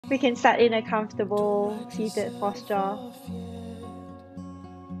We can start in a comfortable seated posture.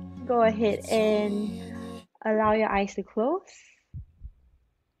 Go ahead and allow your eyes to close.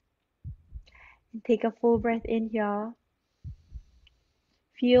 And take a full breath in here.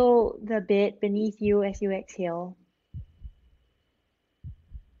 Feel the bed beneath you as you exhale.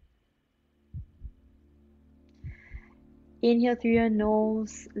 Inhale through your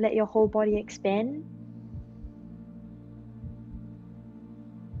nose, let your whole body expand.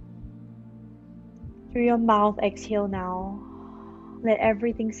 Through your mouth, exhale now. Let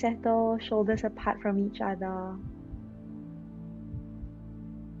everything settle, shoulders apart from each other.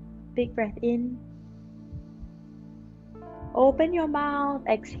 Big breath in. Open your mouth,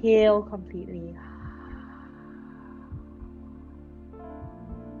 exhale completely.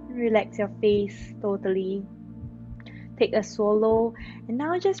 Relax your face totally. Take a swallow, and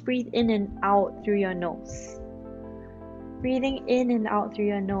now just breathe in and out through your nose. Breathing in and out through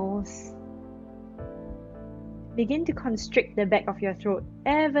your nose. Begin to constrict the back of your throat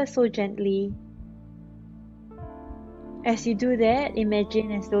ever so gently. As you do that,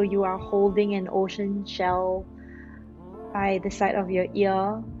 imagine as though you are holding an ocean shell by the side of your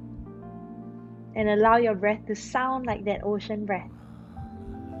ear, and allow your breath to sound like that ocean breath.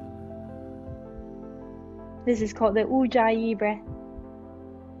 This is called the Ujjayi breath.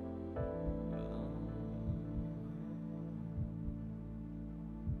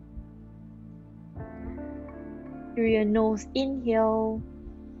 Through your nose, inhale.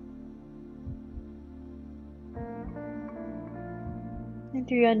 And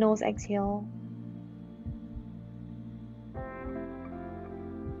through your nose, exhale.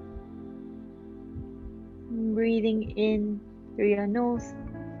 Breathing in through your nose.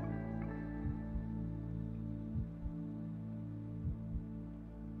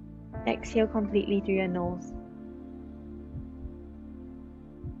 Exhale completely through your nose.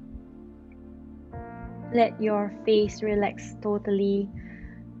 Let your face relax totally.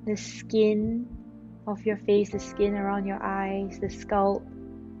 The skin of your face, the skin around your eyes, the scalp.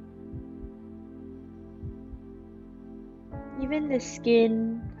 Even the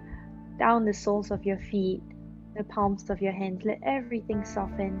skin down the soles of your feet, the palms of your hands. Let everything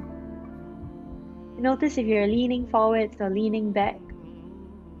soften. Notice if you're leaning forwards or leaning back.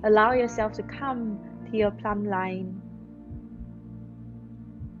 Allow yourself to come to your plumb line.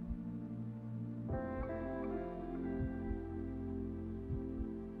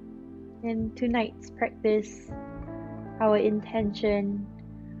 In tonight's practice, our intention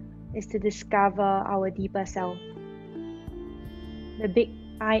is to discover our deeper self, the big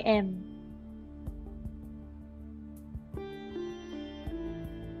I am.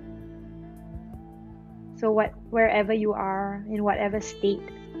 So wherever you are, in whatever state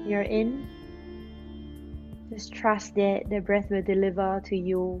you're in, just trust that the breath will deliver to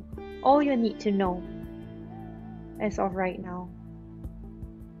you all you need to know as of right now.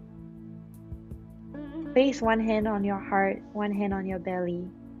 Place one hand on your heart, one hand on your belly.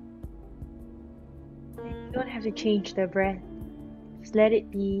 You don't have to change the breath. Just let it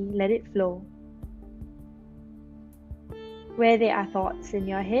be, let it flow. Where there are thoughts in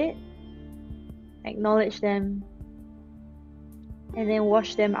your head, acknowledge them, and then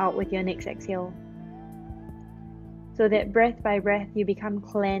wash them out with your next exhale. So that breath by breath you become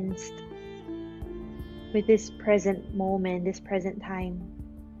cleansed with this present moment, this present time.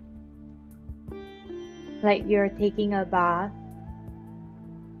 Like you're taking a bath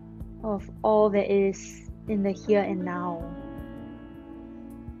of all that is in the here and now.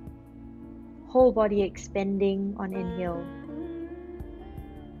 Whole body expanding on inhale.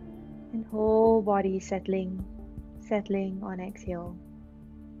 And whole body settling on exhale.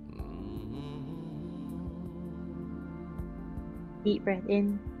 Deep breath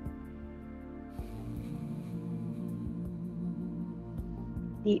in.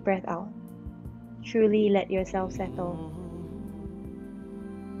 Deep breath out. Truly let yourself settle.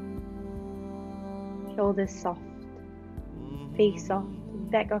 Shoulders soft. Face soft.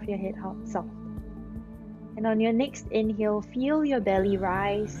 Back of your head soft. And on your next inhale, feel your belly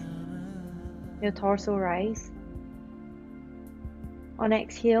rise. Your torso rise. On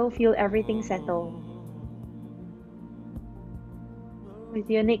exhale, feel everything settle. With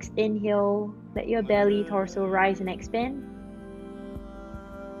your next inhale, let your belly, torso rise and expand.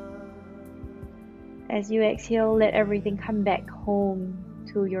 As you exhale, let everything come back home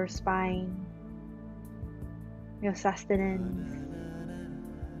to your spine, your sustenance.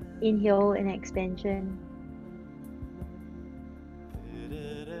 Inhale in expansion.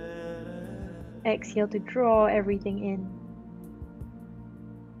 Exhale to draw everything in.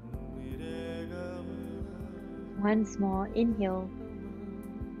 Once more, inhale.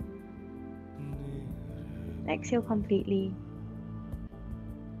 Exhale completely.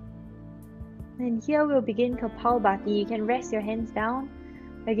 And here we'll begin Kapalbhati. You can rest your hands down.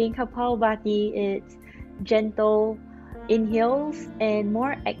 Again, Kapalbhati, it's gentle inhales and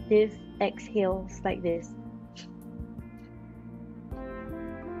more active exhales like this.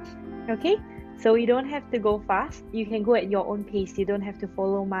 Okay, so you don't have to go fast. You can go at your own pace. You don't have to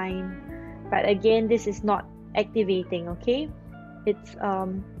follow mine. But again, this is not activating, okay? It's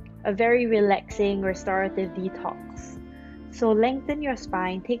a very relaxing, restorative detox. So lengthen your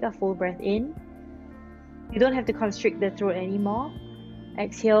spine. Take a full breath in. You don't have to constrict the throat anymore.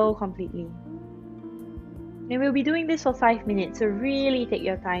 Exhale completely. And we'll be doing this for 5 minutes, so really take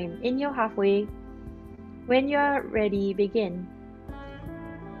your time. Inhale halfway. When you're ready, begin.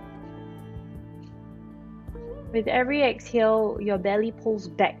 With every exhale, your belly pulls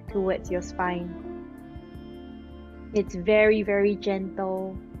back towards your spine. It's very, very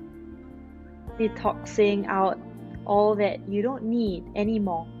gentle, detoxing out all that you don't need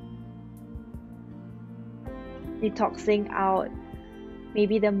anymore. Detoxing out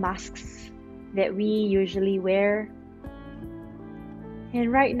maybe the masks that we usually wear.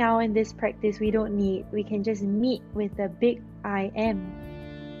 And right now in this practice, we don't need. We can just meet with the big I am.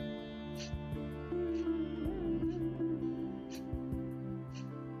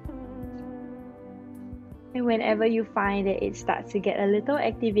 And whenever you find that it starts to get a little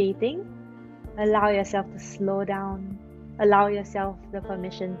activating, allow yourself to slow down. Allow yourself the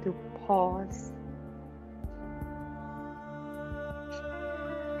permission to pause.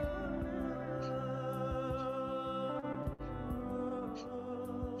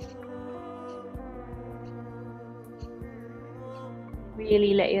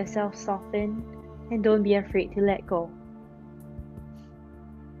 Really let yourself soften and don't be afraid to let go.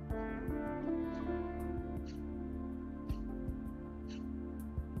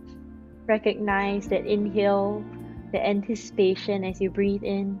 Recognize that inhale, the anticipation as you breathe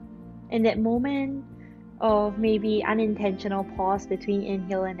in, and that moment of maybe unintentional pause between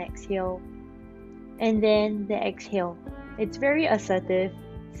inhale and exhale. And then the exhale. It's very assertive,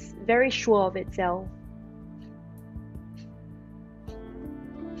 it's very sure of itself.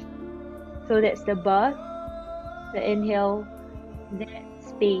 So that's the birth, the inhale, that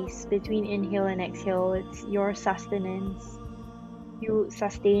space between inhale and exhale. It's your sustenance, you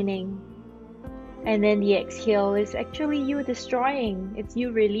sustaining. And then the exhale is actually you destroying. It's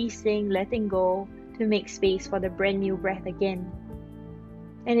you releasing, letting go to make space for the brand new breath again.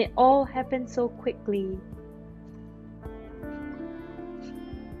 And it all happens so quickly.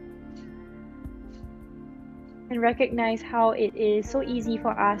 And recognize how it is so easy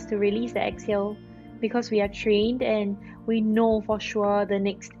for us to release the exhale because we are trained and we know for sure the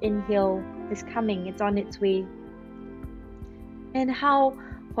next inhale is coming, it's on its way. And how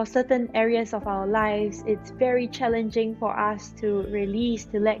for certain areas of our lives, it's very challenging for us to release,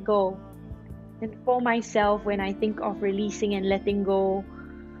 to let go. And for myself, when I think of releasing and letting go,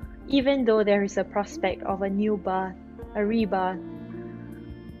 even though there is a prospect of a new birth, a rebirth,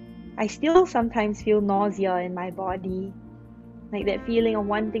 I still sometimes feel nausea in my body, like that feeling of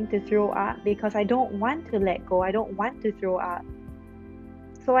wanting to throw up because I don't want to let go, I don't want to throw up.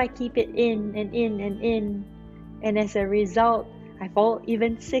 So I keep it in and in and in, and as a result, I fall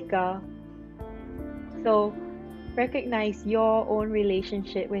even sicker. So recognize your own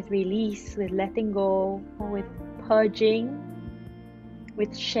relationship with release, with letting go, or with purging,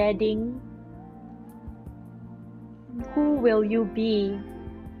 with shedding. Who will you be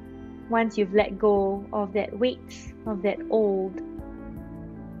once you've let go of that weight, of that old?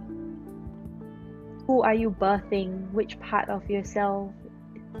 Who are you birthing? Which part of yourself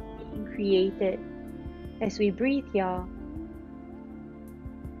is being created? As we breathe here,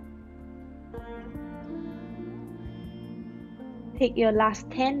 take your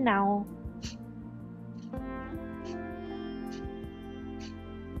last 10 now.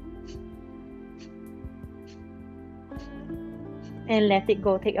 And let it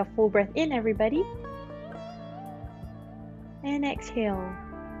go. Take a full breath in, everybody. And exhale.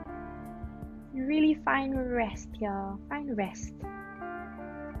 Really find rest here. Find rest.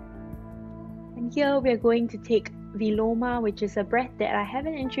 And here we're going to take Viloma, which is a breath that I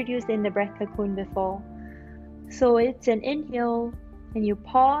haven't introduced in the breath cocoon before. So it's an inhale, and you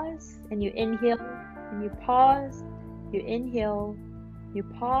pause, and you inhale, and you pause, you inhale, you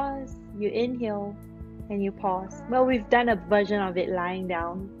pause, you inhale, and you pause. Well, we've done a version of it lying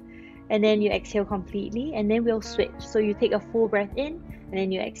down. And then you exhale completely, and then we'll switch. So you take a full breath in, and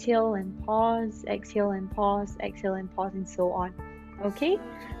then you exhale and pause, exhale and pause, exhale and pause, and so on. Okay?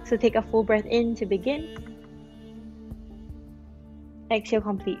 So take a full breath in to begin. Exhale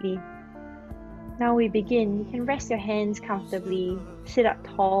completely. Now we begin. You can rest your hands comfortably. Sit up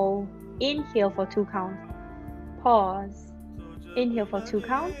tall. Inhale for 2 counts. Pause. Inhale for 2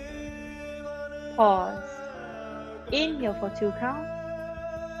 counts. Pause. Inhale for 2 counts.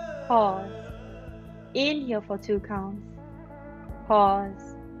 Pause. Inhale for 2 counts.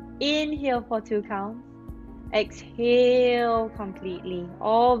 Pause. Inhale for 2 counts. Exhale completely,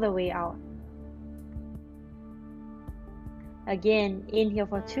 all the way out. Again, inhale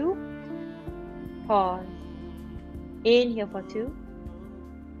for 2. Pause. Inhale for 2.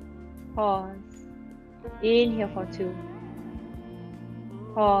 Pause. Inhale for 2.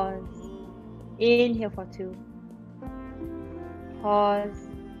 Pause. Inhale for 2. Pause.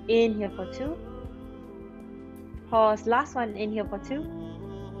 Inhale for 2. Pause. Last one, inhale for 2.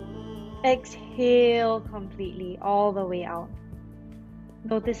 Exhale completely, all the way out.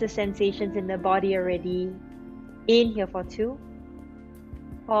 Notice the sensations in the body already. Inhale for 2.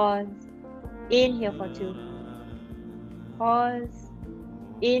 Pause. Inhale for 2. Pause.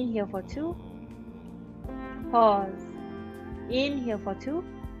 Inhale for 2. Pause. Inhale for 2.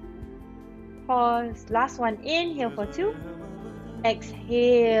 Pause. Last one, inhale for 2.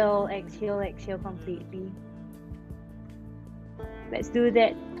 Exhale, exhale, exhale completely. Let's do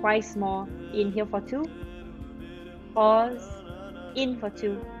that twice more. Inhale for 2. Pause. In for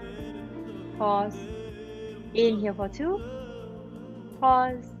 2. Pause. Inhale for 2.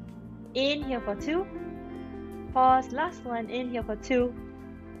 Pause. Inhale for 2. Pause. Last one. Inhale for 2.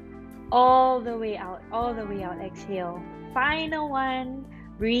 All the way out. All the way out. Exhale. Final one.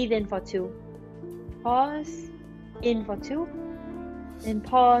 Breathe in for 2. Pause. In for 2. Then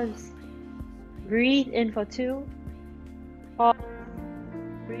pause. Breathe in for 2. Pause.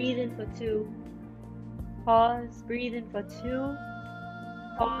 Breathe in for 2. Pause. Breathe in for 2.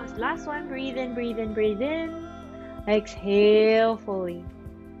 Pause. Last one. Breathe in, breathe in, breathe in. Exhale fully.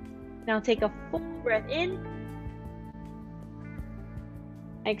 Now take a full breath in.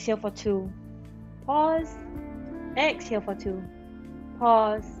 Exhale for 2. Pause. Exhale for 2.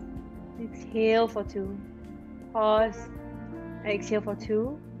 Pause. Exhale for 2. Pause. Exhale for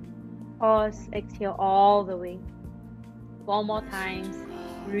 2. Pause. Exhale all the way. 4 more times.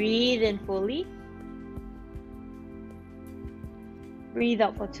 Breathe in fully. Breathe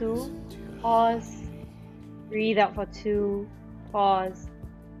out for 2. Pause. Breathe out for 2. Pause.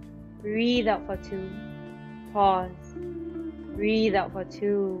 Breathe out for 2. Pause. Breathe out for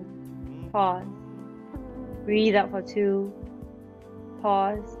 2. Pause. Breathe out for 2.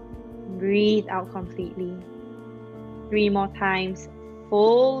 Pause. Breathe out completely. 3 more times.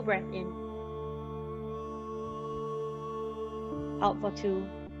 Full breath in. Out for 2.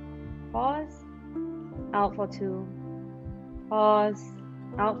 Pause. Out for 2. Pause.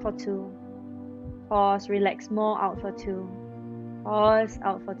 Out for 2. Pause. Relax more. Out for 2. Pause.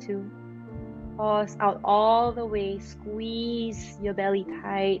 Out for 2. Pause. Out all the way. Squeeze your belly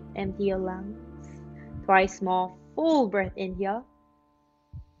tight. Empty your lungs. Twice more. Full breath in here.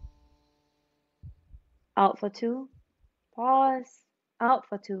 Out for 2. Pause. Out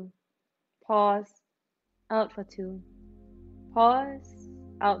for 2. Pause. Out for 2. Pause.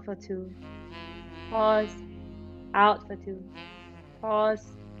 Out for 2. Pause. Out for 2.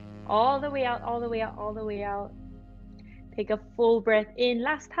 Pause. All the way out, all the way out, all the way out. Take a full breath in.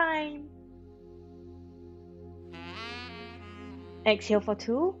 Last time. Exhale for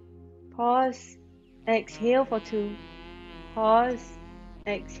 2. Pause. Exhale for 2. Pause.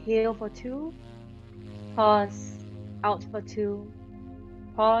 Exhale for 2. Pause. Out for 2.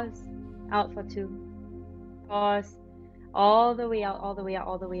 Pause. Out for 2. Pause. All the way out, all the way out,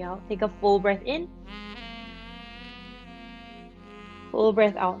 all the way out. Take a full breath in. Full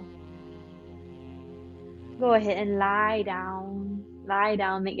breath out. Go ahead and lie down. Lie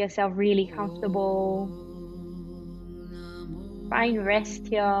down. Make yourself really comfortable. Find rest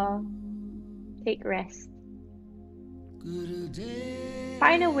here. Take rest.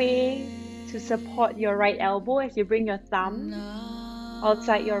 Find a way to support your right elbow as you bring your thumb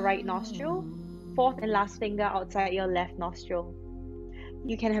outside your right nostril. 4th and last finger outside your left nostril.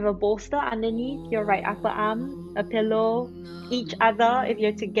 You can have a bolster underneath your right upper arm, a pillow, each other if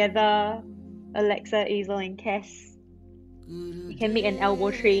you're together. Alexa, Azel, and Cass. You can make an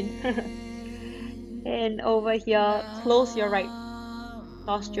elbow train. And over here, close your right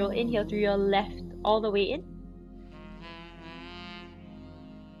nostril. Inhale through your left all the way in.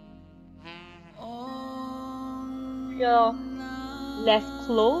 Your left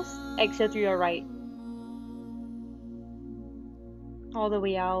close. Exhale through your right. All the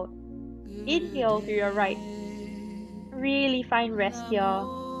way out. Inhale through your right. Really find rest here.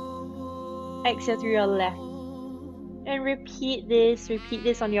 Exhale through your left. And repeat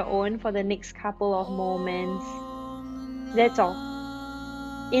this on your own for the next couple of moments. That's all.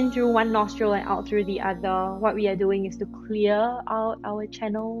 In through one nostril and out through the other. What we are doing is to clear out our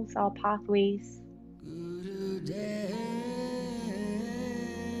channels, our pathways.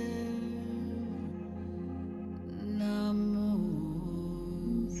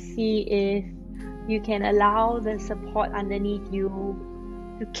 See if you can allow the support underneath you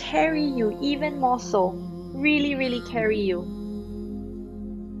to carry you even more so. Really, really carry you.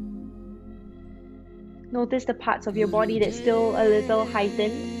 Notice the parts of your body that's still a little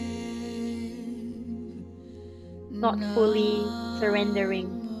heightened, not fully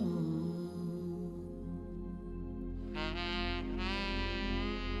surrendering.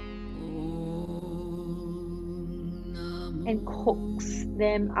 And coax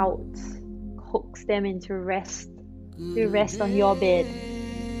them out, coax them into rest, to rest on your bed,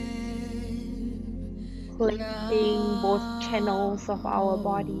 cleansing both channels of our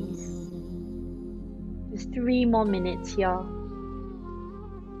bodies. Just 3 more minutes here.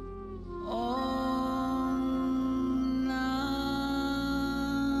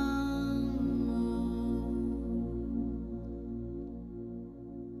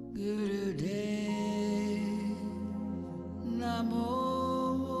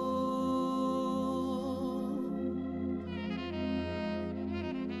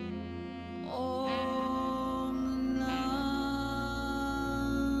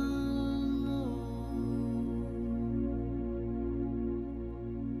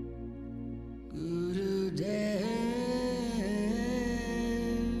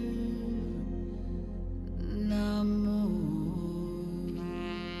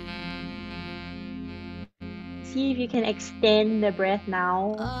 See if you can extend the breath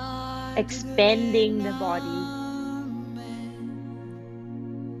now, expanding the body.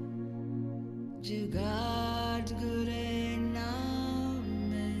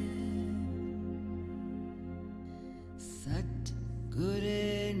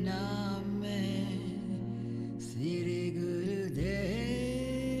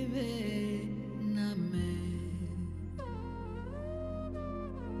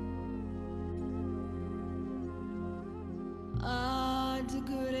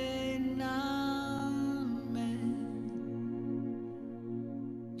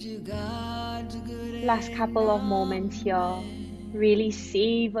 Last couple of moments here. Really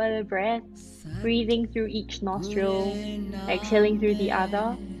savor the breath, breathing through each nostril, exhaling through the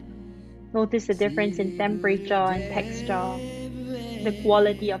other. Notice the difference in temperature and texture, the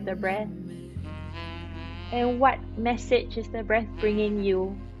quality of the breath. And what message is the breath bringing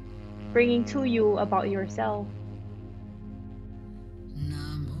to you about yourself?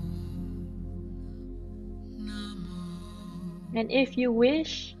 And if you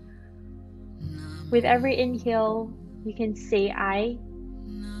wish, with every inhale, you can say I.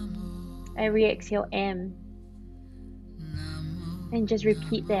 Every exhale, am. And just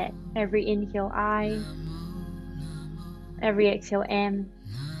repeat that. Every inhale, I. Every exhale, am.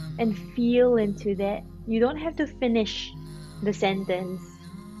 And feel into that. You don't have to finish the sentence.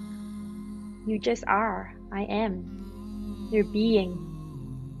 You just are. I am. Your being.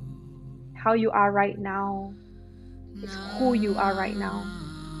 How you are right now is who you are right now.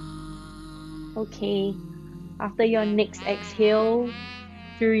 Okay. After your next exhale,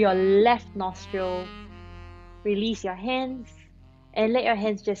 through your left nostril, release your hands and let your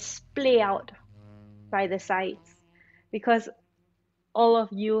hands just splay out by the sides. Because all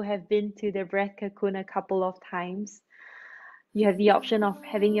of you have been to the breath cocoon a couple of times, you have the option of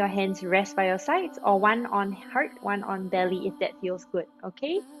having your hands rest by your sides or one on heart, one on belly if that feels good,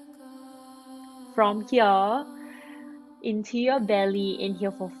 okay? From here, into your belly,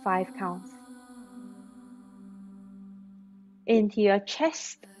 inhale for 5 counts. Into your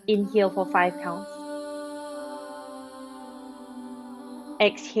chest, inhale for 5 counts.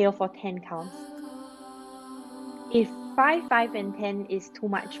 Exhale for 10 counts. If 5, 5, and 10 is too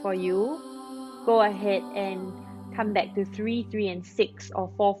much for you, go ahead and come back to 3, 3, and 6, or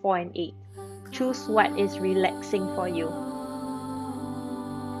 4, 4, and 8. Choose what is relaxing for you.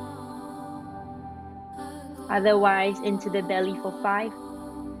 Otherwise, into the belly for 5.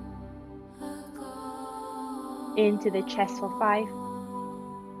 Into the chest for 5.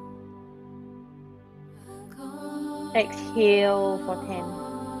 Exhale for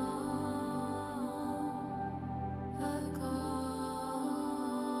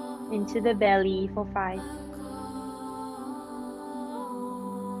 10. Into the belly for 5.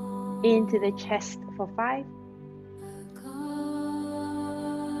 Into the chest for 5.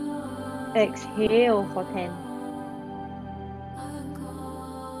 Exhale for 10.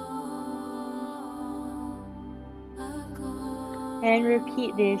 And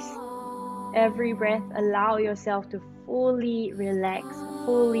repeat this. Every breath, allow yourself to fully relax,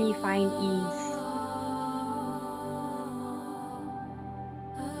 fully find ease.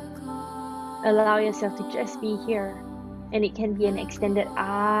 Allow yourself to just be here. And it can be an extended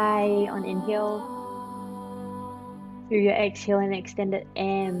I on inhale. Through your exhale, an extended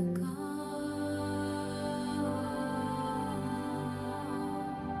M.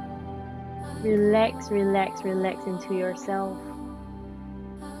 Relax, relax, relax into yourself.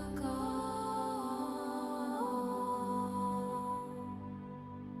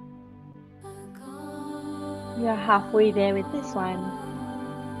 You're halfway there with this one.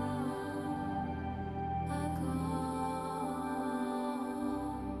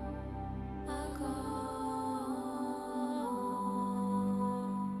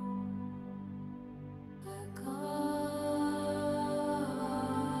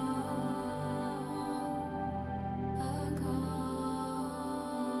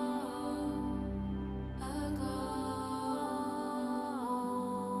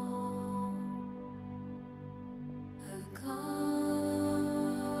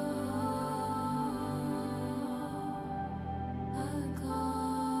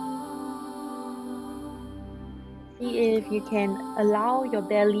 See if you can allow your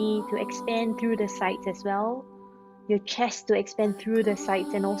belly to expand through the sides as well. Your chest to expand through the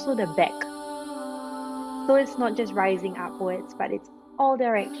sides and also the back. So it's not just rising upwards, but it's all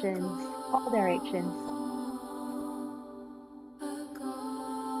directions, all directions.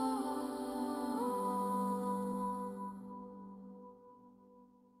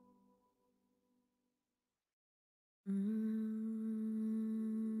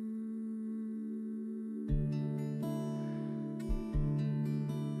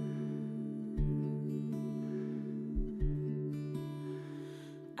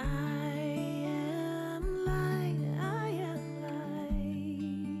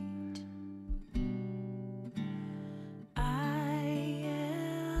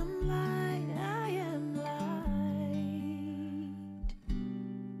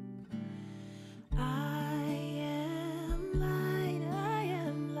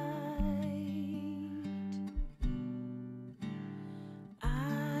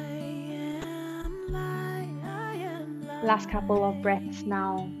 Last couple of breaths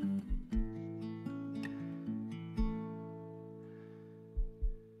now.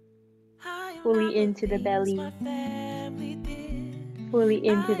 Fully into the belly, fully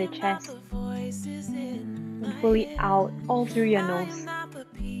into the chest, and fully out all through your nose.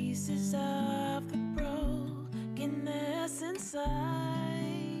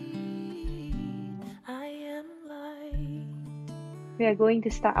 We are going to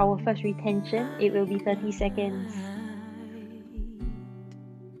start our first retention. It will be 30 seconds.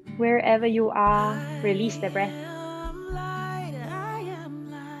 Wherever you are, release the breath.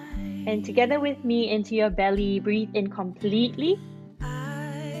 And together with me into your belly, breathe in completely.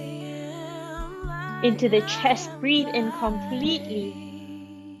 Into the chest, breathe in completely.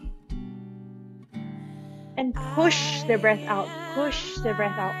 And push the breath out. Push the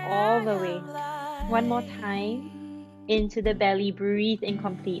breath out all the way. One more time. Into the belly, breathe in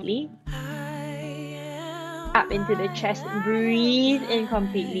completely. Up into the chest, breathe in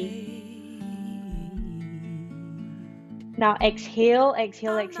completely. Now exhale,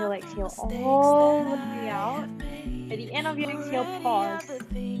 exhale, exhale, exhale all the way out. At the end of your exhale, pause.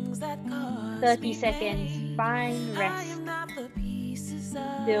 30 seconds, find rest.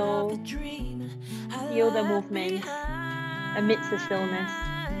 Feel the movement amidst the stillness.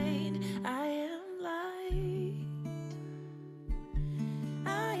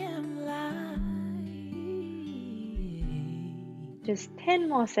 Just 10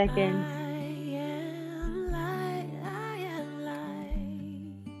 more seconds.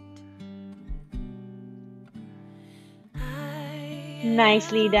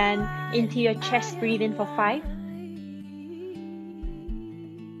 Nicely done. Into your chest, breathe in for 5.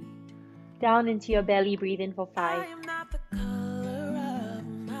 Down into your belly, breathe in for 5.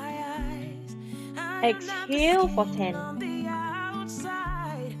 Exhale for 10.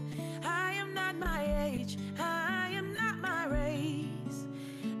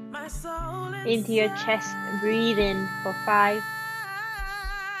 Into your chest, breathe in for 5.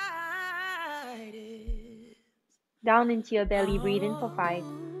 Down into your belly, breathe in for 5.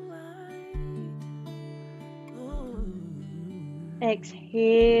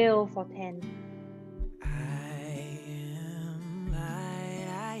 Exhale for 10.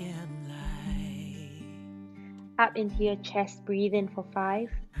 Up into your chest, breathe in for 5.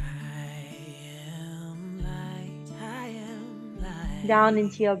 Down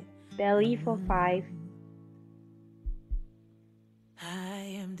into your belly for 5.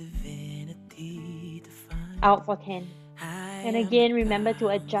 out for 10. And again, remember to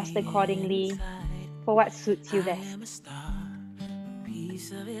adjust accordingly for what suits you best.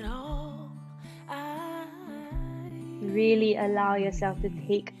 Really allow yourself to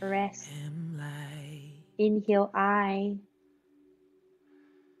take a rest. Inhale I,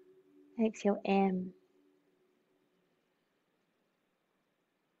 exhale M.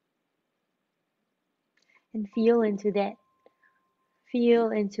 And feel into that.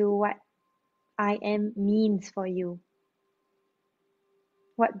 Feel into what I am means for you.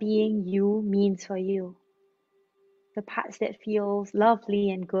 What being you means for you. The parts that feels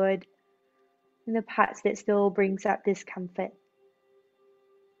lovely and good, and the parts that still brings up discomfort.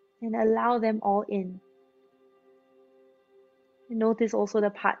 And allow them all in. And notice also the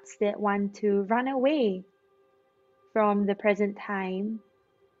parts that want to run away from the present time,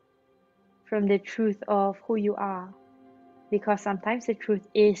 from the truth of who you are. Because sometimes the truth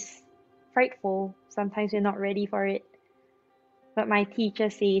is frightful, sometimes we're not ready for it. But my teacher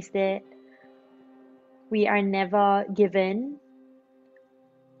says that we are never given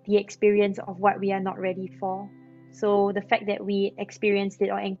the experience of what we are not ready for. So the fact that we experienced it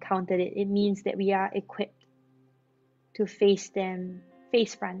or encountered it, it means that we are equipped to face them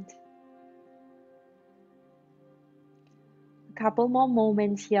face front. A couple more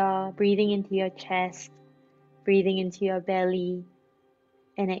moments here, breathing into your chest, breathing into your belly,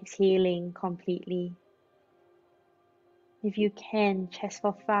 and exhaling completely. If you can, chest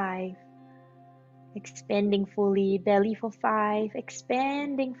for 5, expanding fully, belly for 5,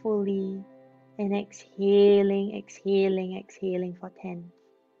 expanding fully, and exhaling, exhaling, exhaling for 10.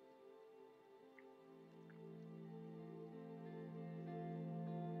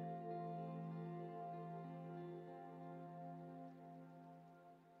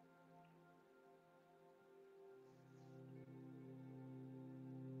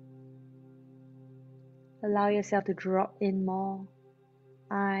 Allow yourself to drop in more.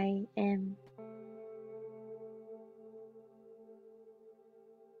 I am.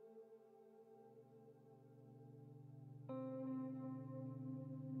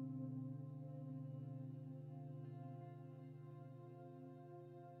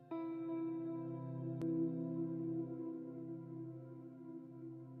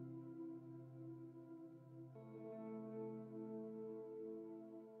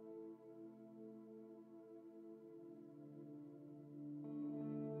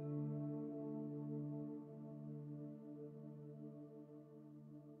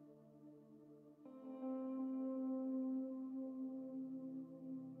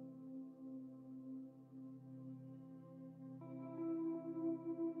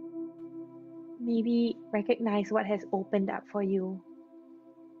 Maybe recognize what has opened up for you.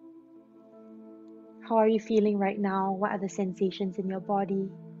 How are you feeling right now? What are the sensations in your body?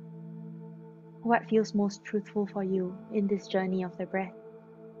 What feels most truthful for you in this journey of the breath?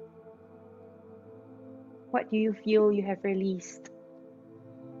 What do you feel you have released?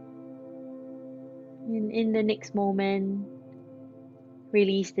 And in the next moment,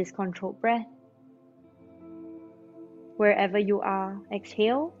 release this controlled breath. Wherever you are,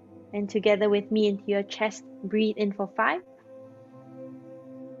 exhale, and together with me into your chest, breathe in for 5.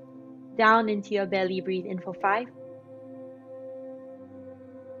 Down into your belly, breathe in for 5.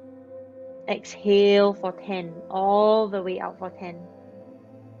 Exhale for 10, all the way out for 10.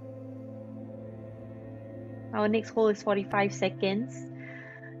 Our next hold is 45 seconds.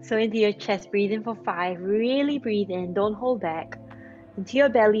 So into your chest, breathe in for 5. Really breathe in, don't hold back. Into your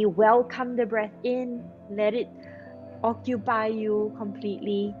belly, welcome the breath in. Let it occupy you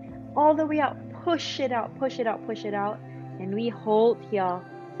completely. All the way out, push it out, push it out, push it out. And we hold here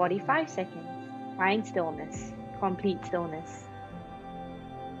 45 seconds. Find stillness, complete stillness.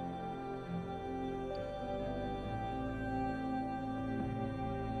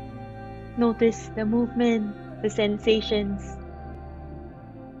 Notice the movement, the sensations.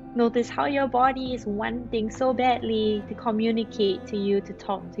 Notice how your body is wanting so badly to communicate to you, to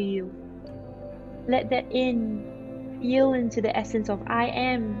talk to you. Let that in. Feel into the essence of I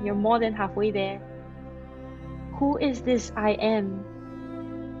am. You're more than halfway there. Who is this I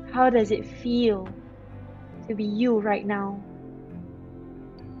am? How does it feel to be you right now?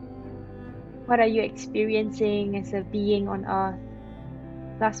 What are you experiencing as a being on earth?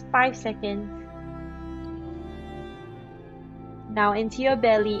 Last 5 seconds. Now into your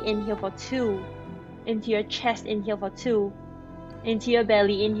belly, inhale for 2. Into your chest, inhale for 2. Into your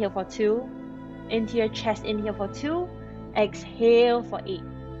belly, inhale for 2. Into your chest, inhale for 2. Exhale for 8.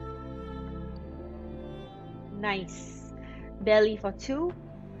 Nice. Belly for 2.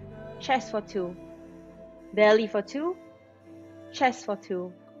 Chest for 2. Belly for 2. Chest for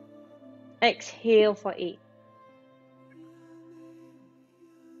 2. Exhale for 8.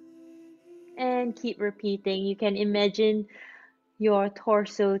 And keep repeating. You can imagine your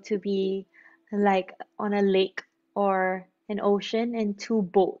torso to be like on a lake or an ocean and two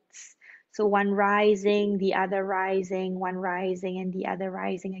boats. So one rising, the other rising, one rising, and the other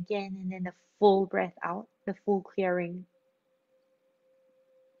rising again, and then the full breath out, the full clearing.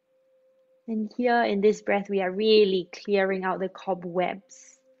 And here in this breath, we are really clearing out the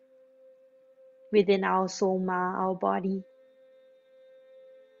cobwebs within our soma, our body.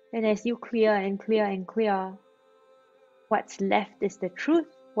 And as you clear and clear and clear, what's left is the truth.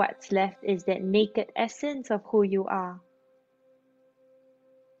 What's left is that naked essence of who you are.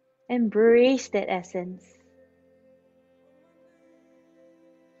 Embrace that essence.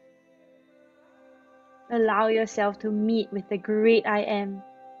 Allow yourself to meet with the great I am.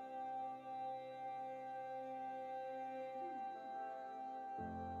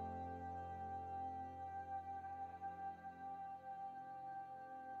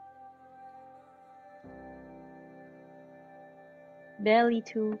 Belly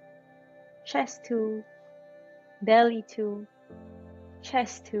to, chest to, belly to,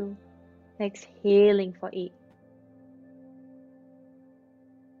 chest to. Exhaling for 8.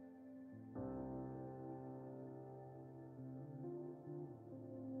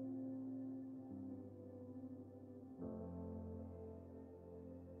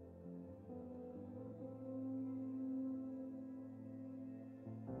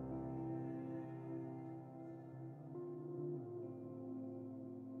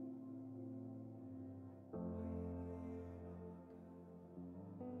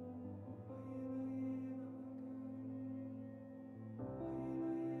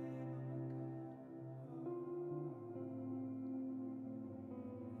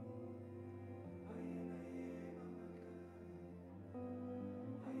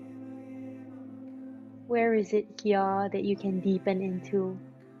 Where is it here that you can deepen into?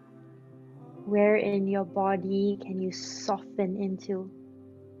 Where in your body can you soften into?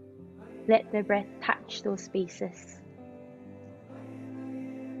 Let the breath touch those spaces.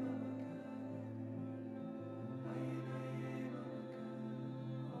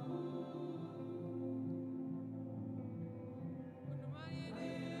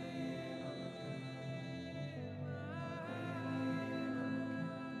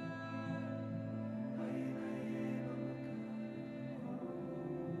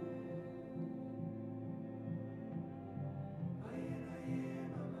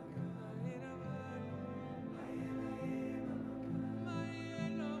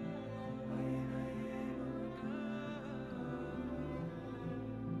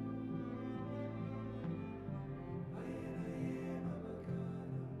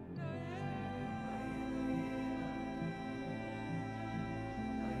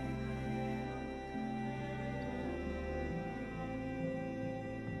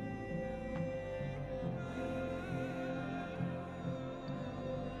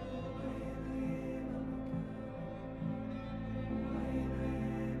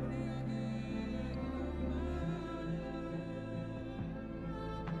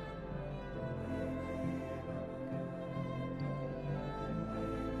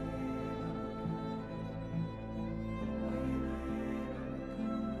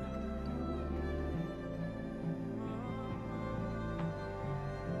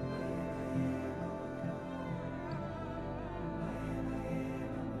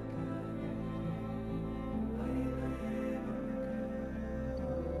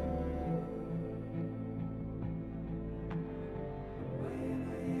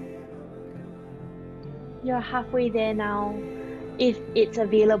 You're halfway there now. If it's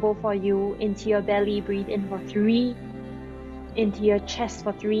available for you, into your belly, breathe in for 3, into your chest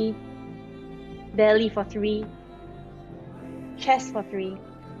for 3, belly for 3, chest for 3,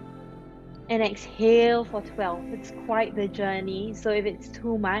 and exhale for 12. It's quite the journey, so if it's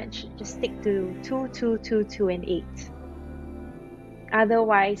too much, just stick to 2, 2, 2, 2, and 8.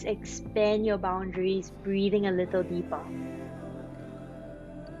 Otherwise, expand your boundaries, breathing a little deeper.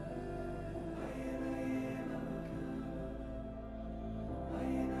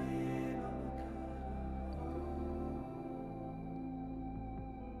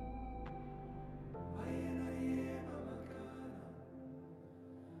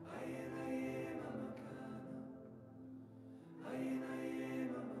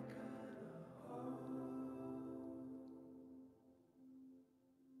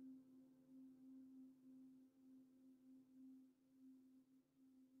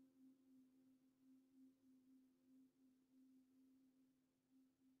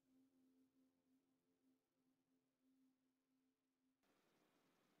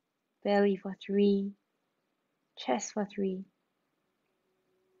 Belly for 3, chest for 3,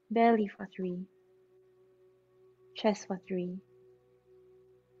 belly for 3, chest for 3,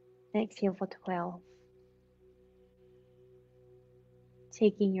 exhale for 12.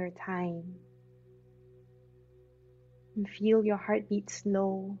 Taking your time, and feel your heartbeat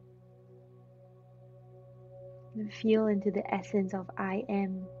slow, and feel into the essence of I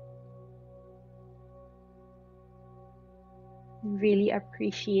am, and really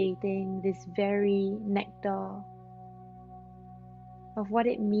appreciating this very nectar of what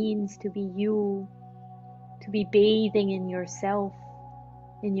it means to be you, to be bathing in yourself,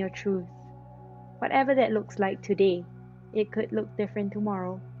 in your truth. Whatever that looks like today, it could look different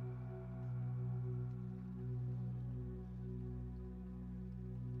tomorrow.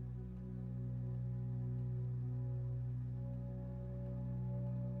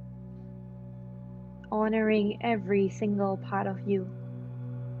 Honoring every single part of you.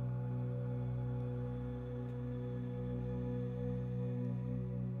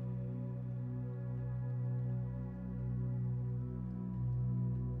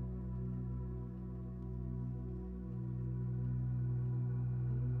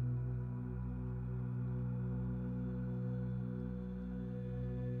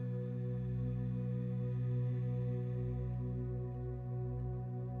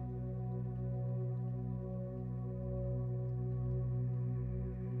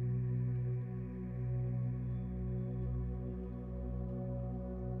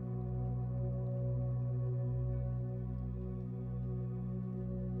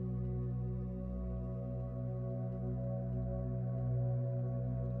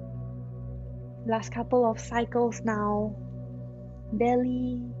 Last couple of cycles now.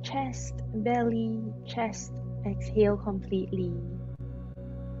 Belly, chest, belly, chest. Exhale completely.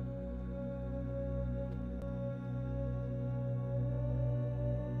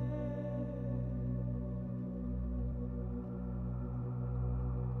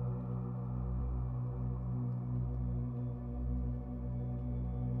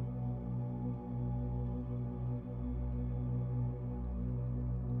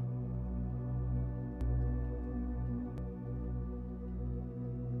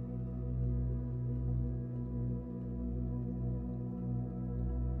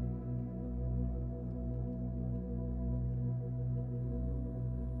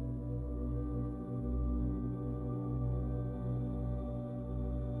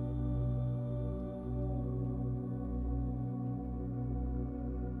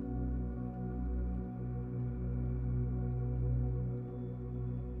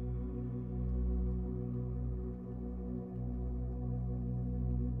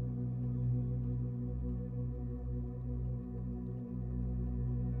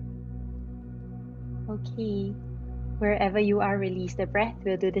 Okay, wherever you are, release the breath.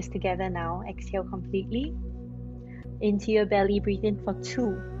 We'll do this together now. Exhale completely. Into your belly, breathe in for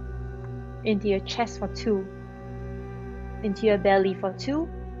 2. Into your chest for 2. Into your belly for 2.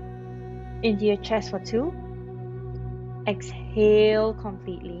 Into your chest for 2. Exhale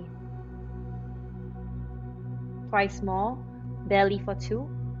completely. Twice more. Belly for 2.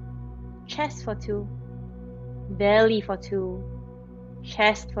 Chest for 2. Belly for 2.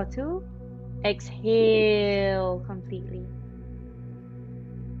 Chest for 2. Exhale completely.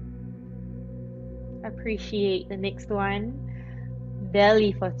 Appreciate the next one.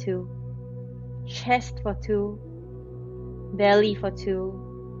 Belly for 2. Chest for 2. Belly for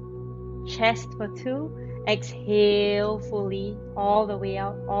 2. Chest for 2. Exhale fully. All the way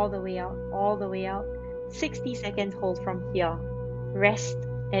out, all the way out, all the way out. 60 seconds hold from here. Rest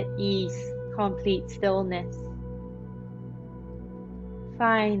at ease. Complete stillness.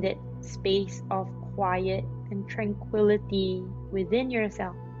 Find that space of quiet and tranquility within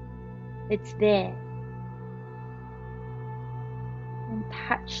yourself. It's there. And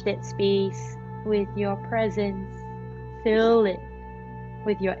touch that space with your presence. Fill it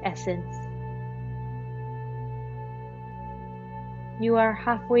with your essence. You are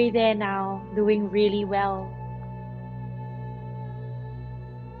halfway there now, doing really well.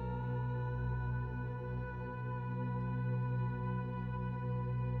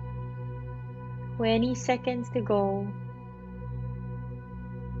 20 seconds to go.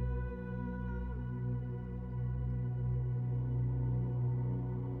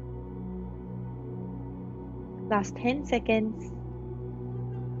 Last 10 seconds.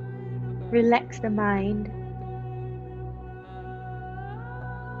 Relax the mind.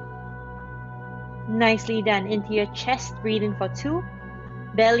 Nicely done. Into your chest, breathe in for 2.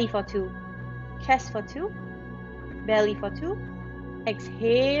 Belly for 2. Chest for 2. Belly for 2.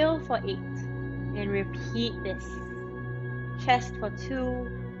 Exhale for 8. And repeat this. Chest for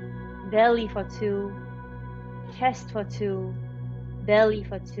 2. Belly for 2. Chest for 2. Belly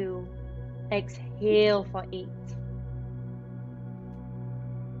for 2. Exhale for 8.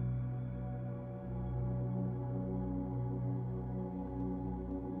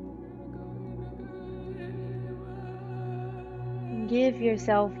 give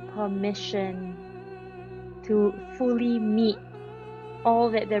yourself permission to fully meet all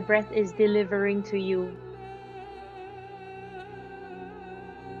that the breath is delivering to you.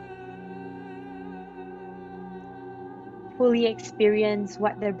 Fully experience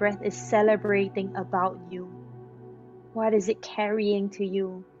what the breath is celebrating about you. What is it carrying to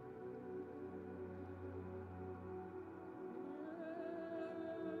you?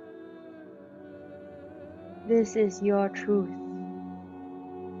 This is your truth.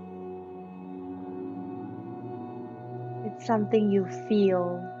 It's something you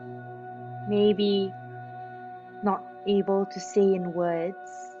feel, maybe not able to say in words,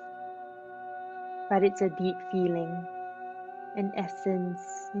 but it's a deep feeling, an essence,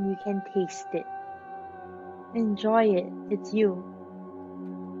 and you can taste it. Enjoy it. It's you.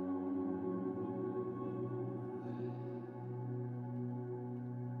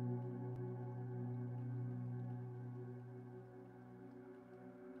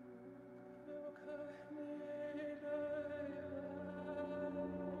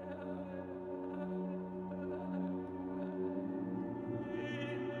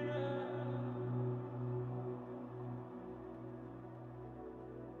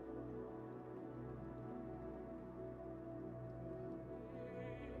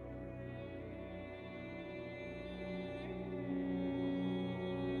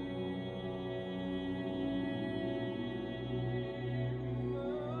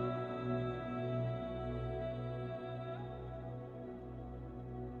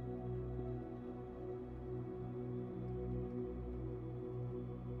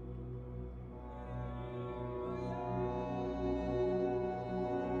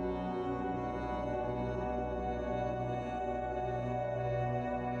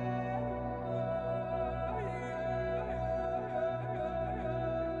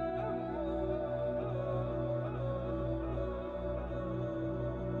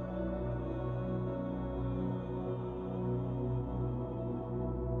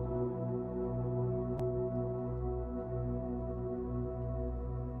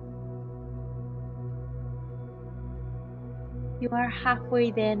 You are halfway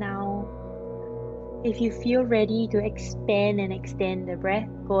there now. If you feel ready to expand and extend the breath,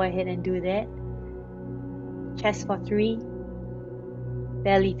 go ahead and do that. Chest for 3,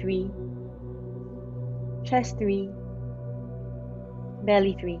 belly 3, chest 3,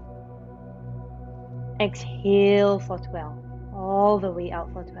 belly 3. Exhale for 12, all the way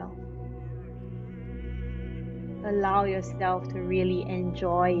out for 12. Allow yourself to really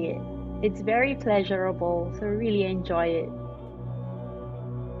enjoy it. It's very pleasurable, so really enjoy it.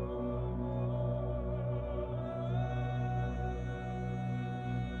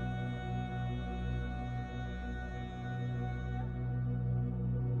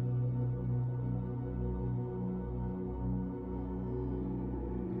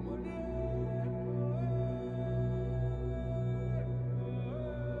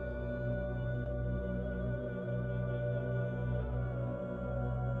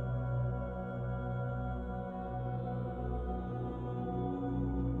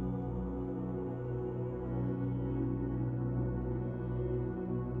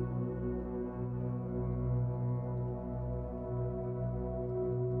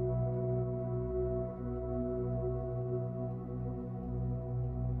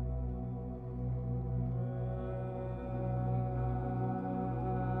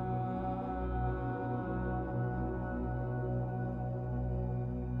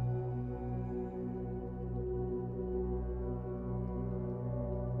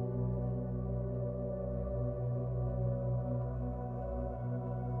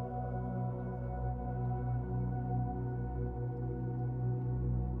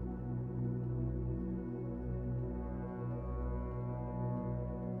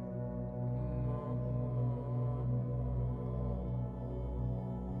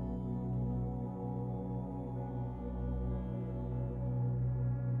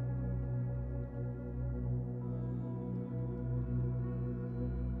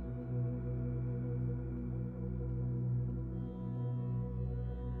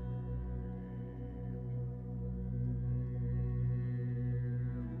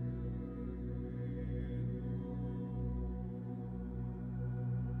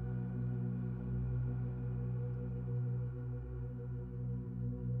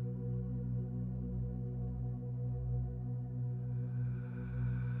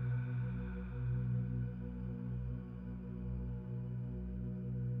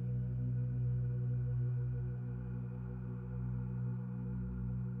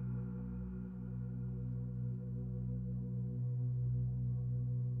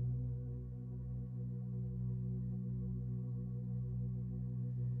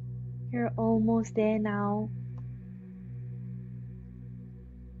 You're almost there now.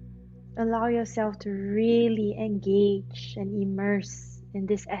 Allow yourself to really engage and immerse in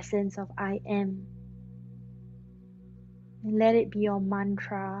this essence of I am. And let it be your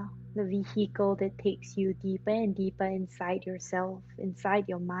mantra, the vehicle that takes you deeper and deeper inside yourself, inside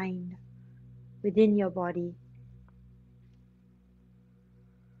your mind, within your body.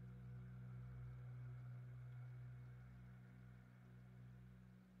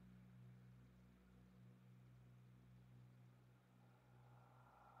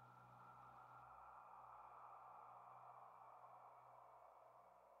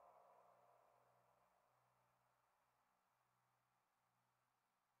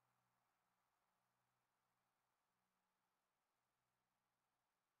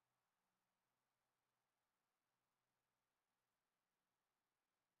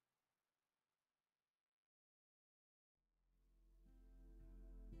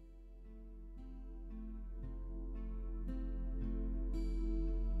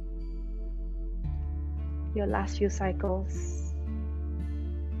 Your last few cycles.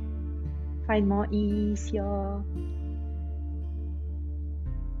 Find more ease here.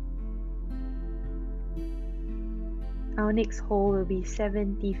 Our next hold will be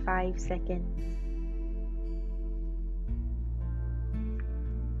 75 seconds.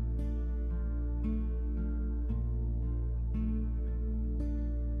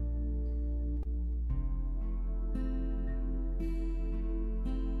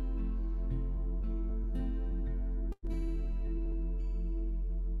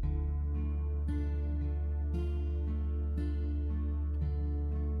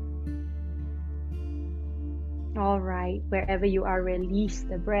 Alright, wherever you are, release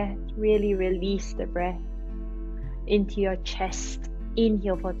the breath. Really release the breath into your chest.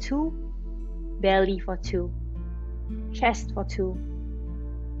 Inhale for 2, belly for 2, chest for 2,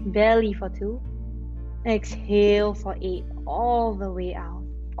 belly for 2. Exhale for 8, all the way out,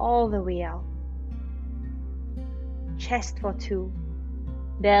 all the way out. Chest for 2,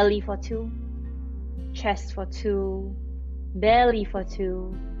 belly for 2, chest for 2, belly for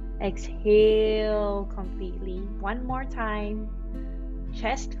 2. Exhale completely. One more time.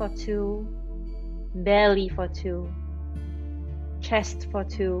 Chest for 2, belly for 2, chest for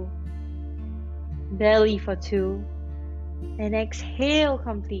 2, belly for 2. And exhale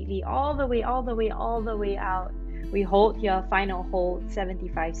completely, all the way, all the way, all the way out. We hold here, final hold,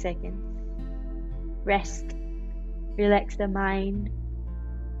 75 seconds. Rest. Relax the mind.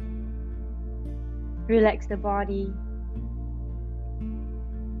 Relax the body.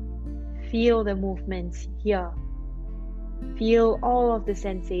 Feel the movements here. Feel all of the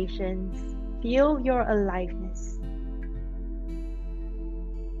sensations. Feel your aliveness.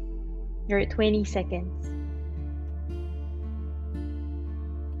 You're at 20 seconds.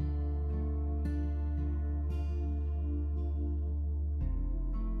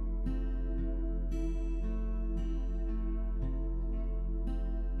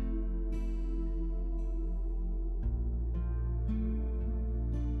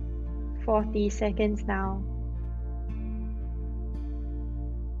 Forty seconds now.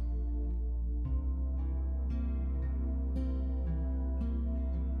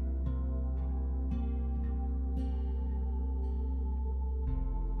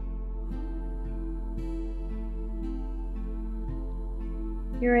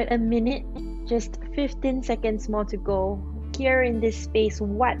 You're at a minute, just 15 seconds more to go. Here in this space,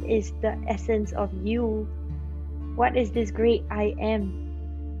 what is the essence of you? What is this great I am?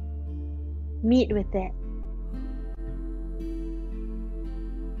 Meet with that.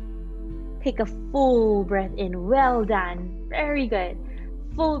 Take a full breath in. Well done. Very good.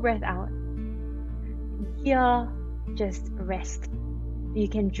 Full breath out. Here, just rest. You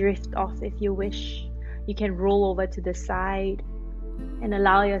can drift off if you wish. You can roll over to the side and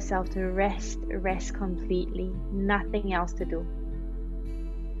allow yourself to rest completely. Nothing else to do.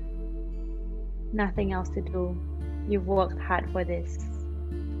 Nothing else to do. You've worked hard for this.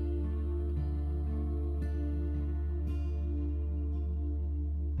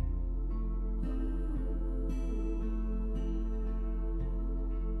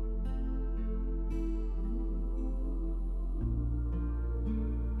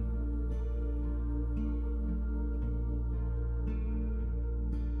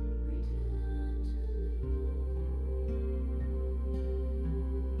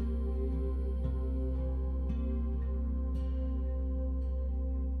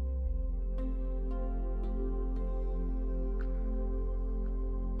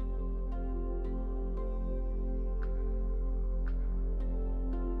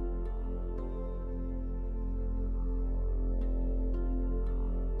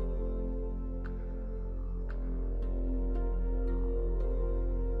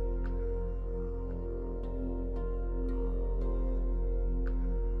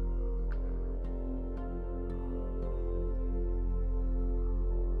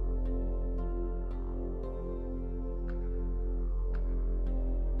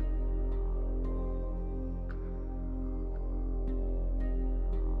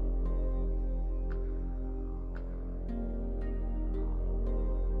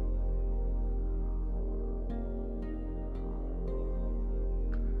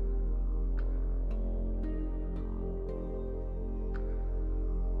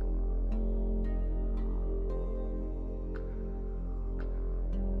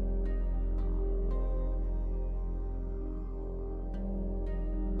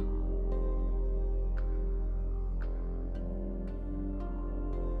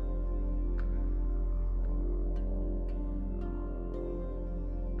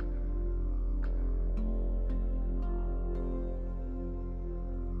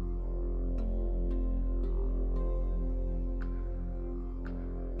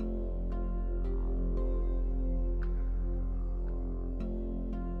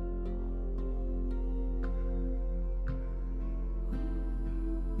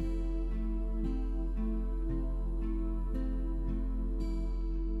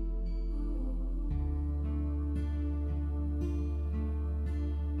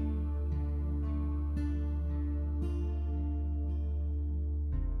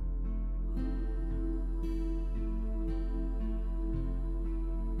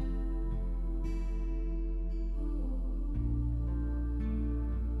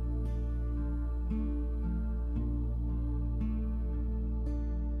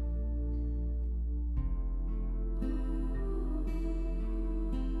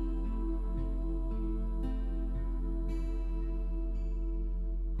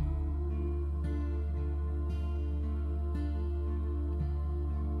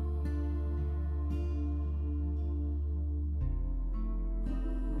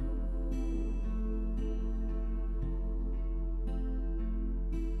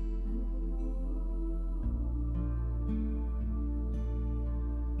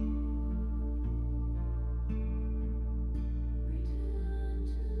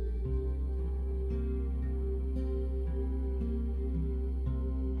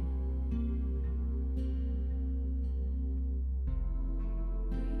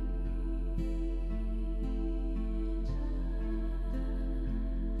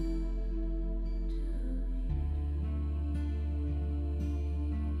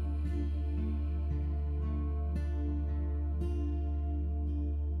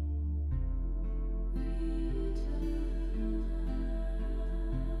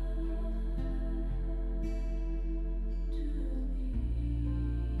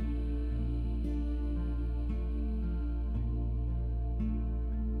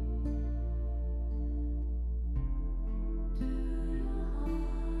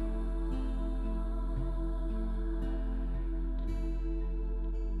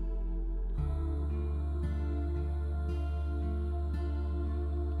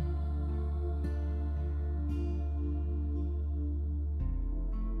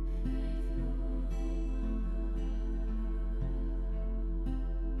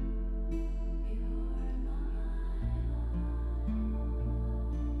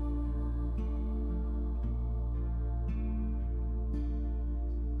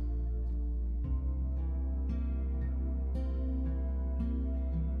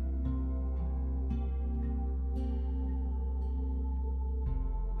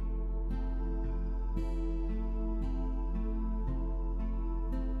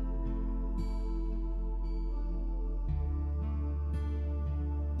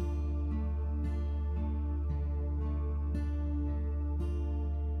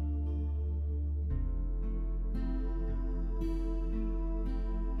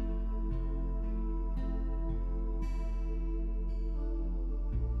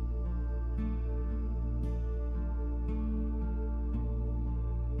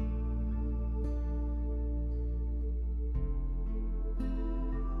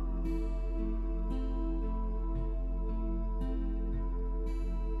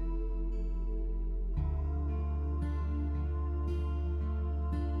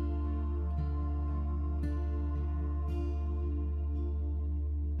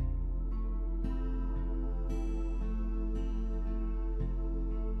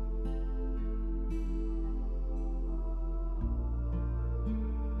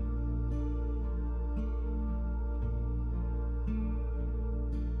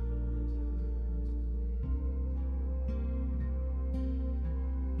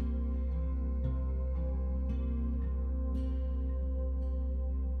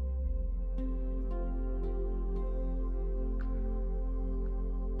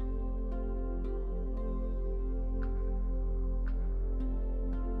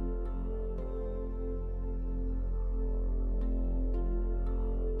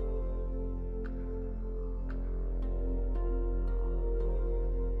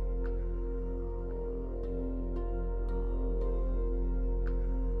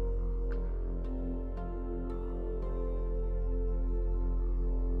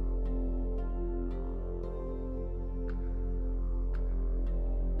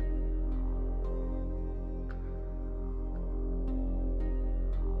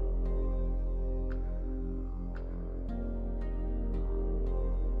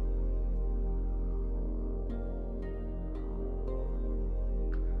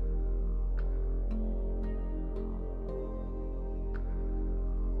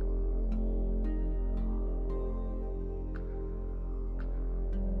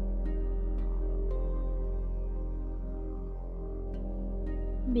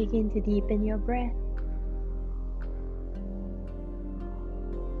 Begin to deepen your breath.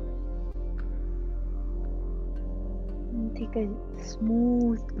 And take a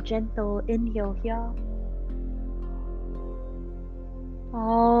smooth, gentle inhale here.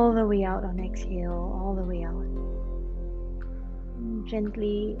 All the way out on exhale, all the way out. And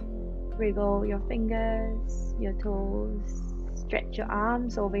gently wriggle your fingers, your toes. Stretch your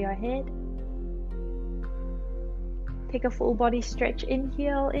arms over your head. Take a full body stretch.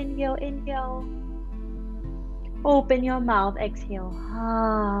 Inhale, inhale, inhale. Open your mouth, exhale.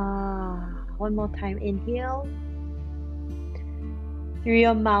 One more time, inhale. Through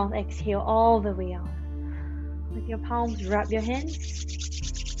your mouth, exhale all the way out. With your palms, rub your hands.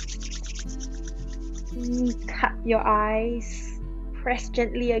 Cup your eyes. Press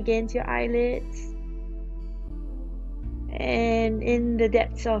gently against your eyelids. And in the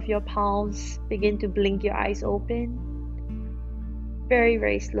depths of your palms, begin to blink your eyes open. Very,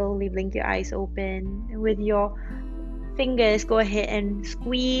 very slowly blink your eyes open. And with your fingers, go ahead and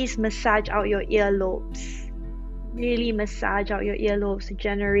squeeze, massage out your earlobes. Really massage out your earlobes to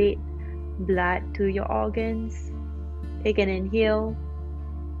generate blood to your organs. Take an inhale.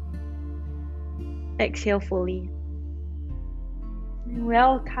 Exhale fully.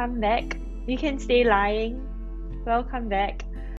 Welcome back. You can stay lying. Welcome back.